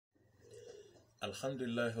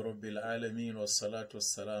Alhamdulillah Rabbil Alameen wa salatu wa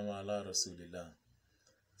salamu ala Rasulillah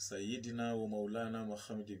Sayyidina wa Maulana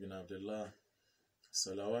Muhammad ibn Abdullah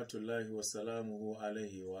salawatullahi wa salamuhu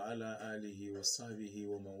alayhi wa ala alihi wa sahbihi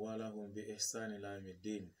wa mawalahum bi ihsani ila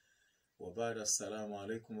yawmiddin wa ba'da. Assalamu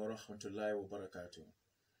alaikum wa rahmatullahi wa barakatuh.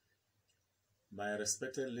 My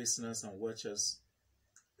respected listeners and watchers,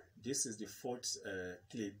 this is the fourth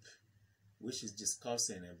clip which is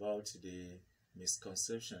discussing about the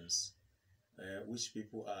misconceptions which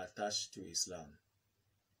people are attached to Islam.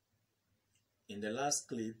 In the last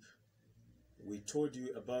clip, we told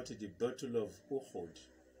you about the Battle of Uhud,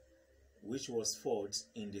 which was fought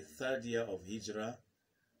in the third year of Hijrah,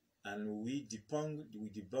 and we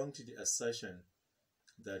debunked the assertion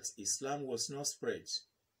that Islam was not spread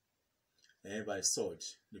by sword.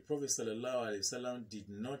 The Prophet ﷺ did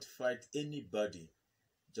not fight anybody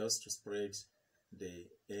just to spread the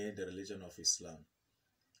religion of Islam.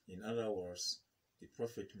 In other words, the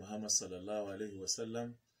Prophet Muhammad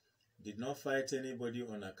ﷺ did not fight anybody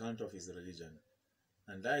on account of his religion.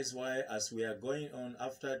 And that is why, as we are going on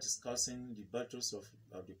after discussing the battles of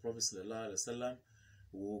the Prophet ﷺ,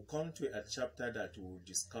 we will come to a chapter that will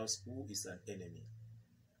discuss who is an enemy.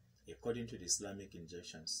 According to the Islamic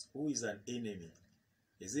injections, who is an enemy?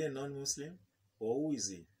 Is he a non-Muslim, or who is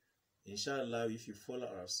he? Inshallah, if you follow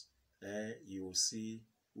us, you will see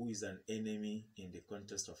who is an enemy in the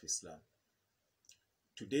context of Islam.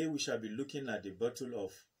 Today we shall be looking at the Battle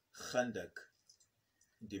of Khandak,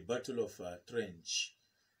 the Battle of Trench,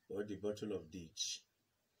 or the Battle of Ditch,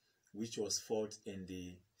 which was fought in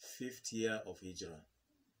the 5th year of Hijrah.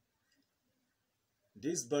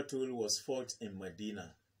 This battle was fought in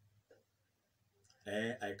Medina.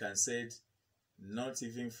 I can say it, not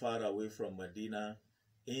even far away from Medina,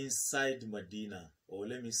 inside Medina, or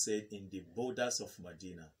let me say in the borders of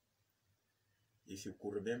Medina. If you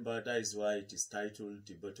could remember, that is why it is titled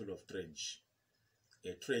the Battle of Trench.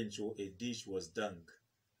 A trench or a ditch was dug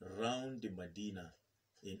round the Medina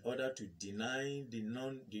in order to deny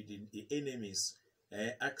the enemies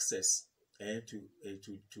access to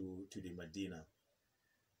the Medina,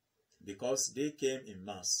 because they came in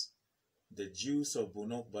mass. The Jews of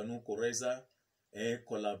Banu Qurayza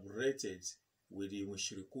collaborated with the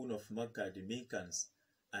Mushrikun of Makkah, the Meccans,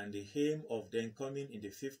 and the aim of them coming in the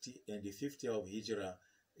 50th year of Hijrah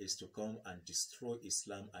is to come and destroy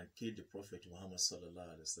Islam and kill the Prophet Muhammad sallallahu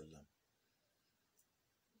alaihi wasallam.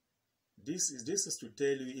 This is to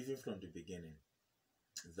tell you even from the beginning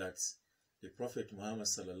that the Prophet Muhammad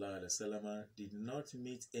sallallahu alaihi wasallam did not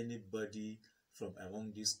meet anybody from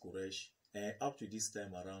among these Quraysh up to this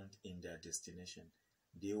time around in their destination.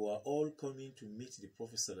 They were all coming to meet the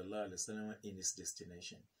Prophet sallallahu alaihi wasallam in his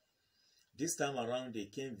destination. This time around, they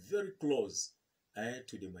came very close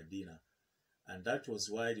to the Medina, and that was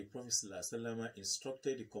why the Prophet ﷺ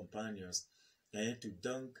instructed the companions to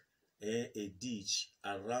dunk a ditch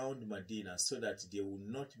around Medina so that they would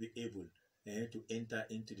not be able to enter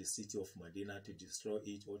into the city of Medina to destroy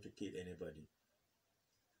it or to kill anybody.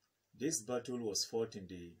 This battle was fought in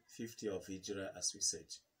the 5th year of Hijrah, as we said.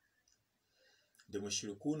 The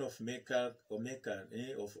Mushrikun of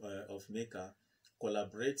Mecca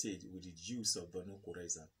collaborated with the Jews of Banu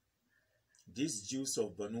Qurayza. These Jews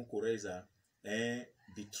of Banu Qurayza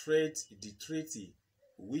betrayed the treaty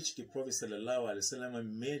which the Prophet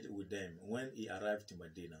ﷺ made with them when he arrived in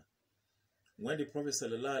Medina. When the Prophet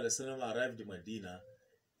ﷺ arrived in Medina,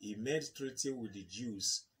 he made treaty with the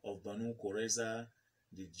Jews of Banu Qurayza,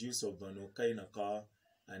 the Jews of Banu Qainqa,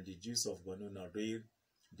 and the Jews of Banu Nadir,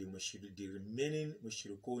 the remaining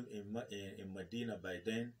Mushrikun in Medina by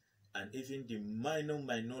then, and even the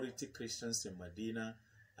minority Christians in Medina,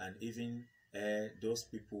 and even those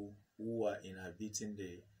people who were inhabiting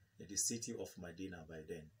the city of Medina by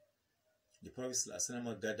then. The Prophet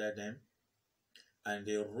ﷺ gathered them, and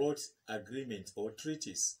they wrote agreements or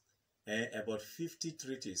treaties. About 50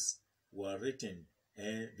 treaties were written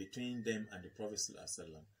between them and the Prophet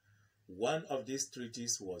ﷺ. One of these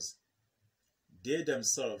treaties was they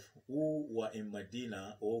themselves who were in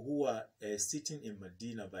Medina or who were sitting in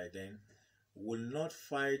Medina by then will not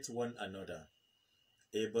fight one another.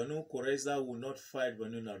 A Banu Qurayza will not fight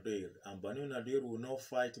Banu Nadir, and Banu Nadir will not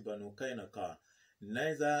fight Banu Qainqa.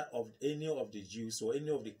 Neither of any of the Jews or any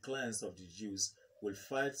of the clans of the Jews will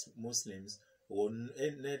fight Muslims, or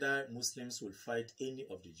neither Muslims will fight any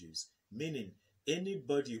of the Jews. Meaning,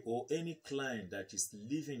 anybody or any clan that is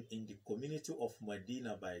living in the community of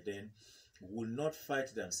Medina by then will not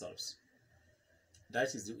fight themselves.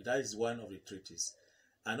 That is one of the treaties.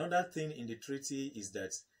 Another thing in the treaty is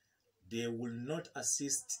that they will not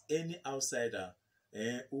assist any outsider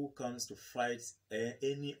who comes to fight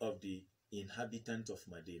any of the inhabitant of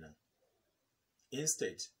Medina.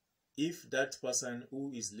 Instead, if that person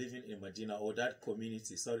who is living in Medina, or that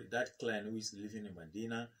community, sorry, that clan who is living in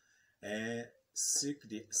Medina, seek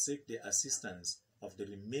the assistance of the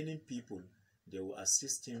remaining people, they will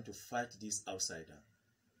assist him to fight this outsider.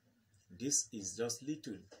 This is just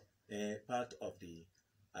little part of the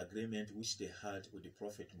agreement which they had with the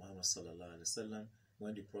Prophet Muhammad sallallahu alaihi wasallam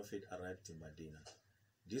when the Prophet arrived in Medina.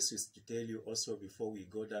 This is to tell you also, before we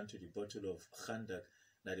go down to the Battle of Khandaq,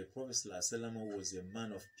 that the Prophet sallallahu alaihi wasallam was a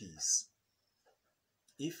man of peace.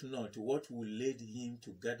 If not, what would lead him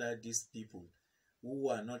to gather these people who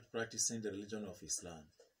are not practicing the religion of Islam?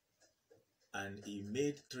 And he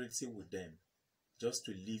made treaty with them just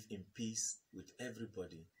to live in peace with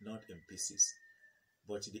everybody, not in pieces.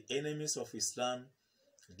 But the enemies of Islam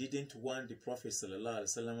didn't want the Prophet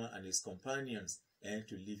ﷺ and his companions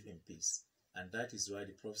to live in peace. And that is why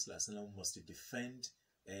the Prophet ﷺ must defend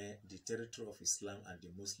the territory of Islam and the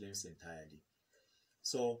Muslims entirely.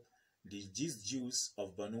 So these Jews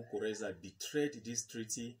of Banu Qurayza betrayed this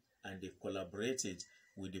treaty, and they collaborated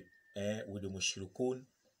with the Mushrikun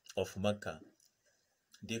of Mecca.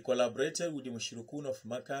 They collaborated with the Mushrikun of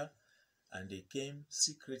Mecca, and they came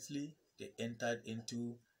secretly. They entered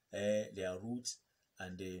into their roots,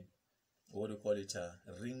 and they,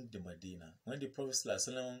 ringed the Medina. When the Prophet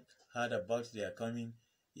ﷺ heard about their coming,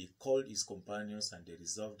 he called his companions, and they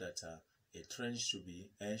resolved that a trench should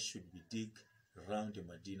be dug around the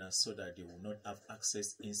Medina so that they will not have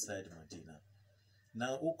access inside Medina.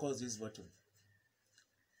 Now, who caused this battle?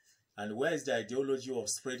 And where is the ideology of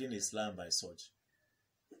spreading Islam by sword?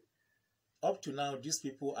 Up to now, these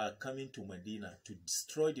people are coming to Medina to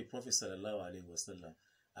destroy the Prophet ﷺ,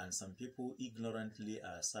 and some people ignorantly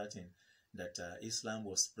are asserting that Islam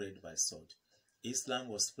was spread by sword. Islam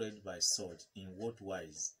was spread by sword in what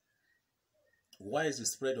wise? Why is the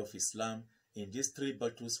spread of Islam in these three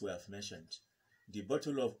battles we have mentioned? The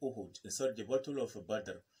battle of Uhud, the battle of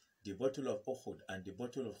Badr, the battle of Uhud, and the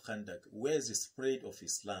battle of Khandaq. Where is the spread of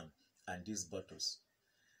Islam and these battles?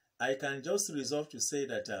 I can just resolve to say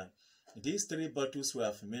that these three battles we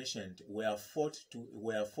have mentioned were fought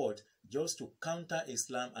just to counter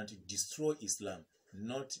Islam and to destroy Islam,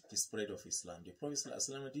 not the spread of Islam. The Prophet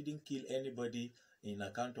ﷺ didn't kill anybody on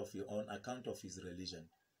account of his religion.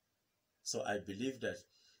 So I believe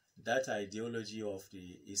that ideology of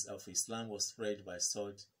Islam was spread by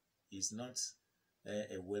sword is not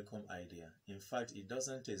a welcome idea. In fact, it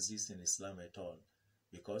doesn't exist in Islam at all,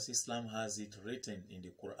 because Islam has it written in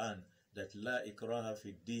the Quran that La ikraha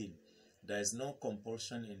fi din. There is no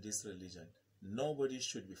compulsion in this religion. Nobody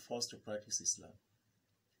should be forced to practice Islam.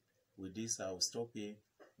 With this, I will stop here.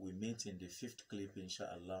 We meet in the 5th clip,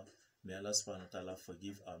 inshallah. May Allah subhanahu wa ta'ala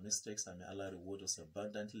forgive our mistakes, and may Allah reward us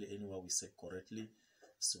abundantly anywhere we say correctly.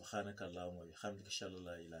 Subhanaka Allahumma bihamdika, shalla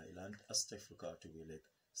la ilaha illa anta, astaghfiruka wa atubu ilaik.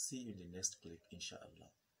 See you in the next clip,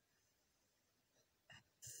 inshallah.